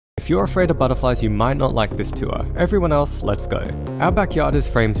you're afraid of butterflies, you might not like this tour. Everyone else, let's go. Our backyard is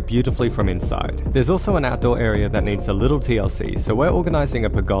framed beautifully from inside. There's also an outdoor area that needs a little TLC, so we're organising a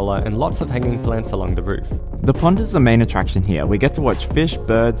pergola and lots of hanging plants along the roof. The pond is the main attraction here. We get to watch fish,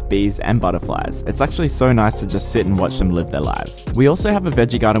 birds, bees and butterflies. It's actually so nice to just sit and watch them live their lives. We also have a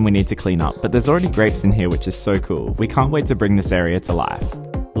veggie garden we need to clean up, but there's already grapes in here which is so cool. We can't wait to bring this area to life.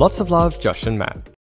 Lots of love, Josh and Matt.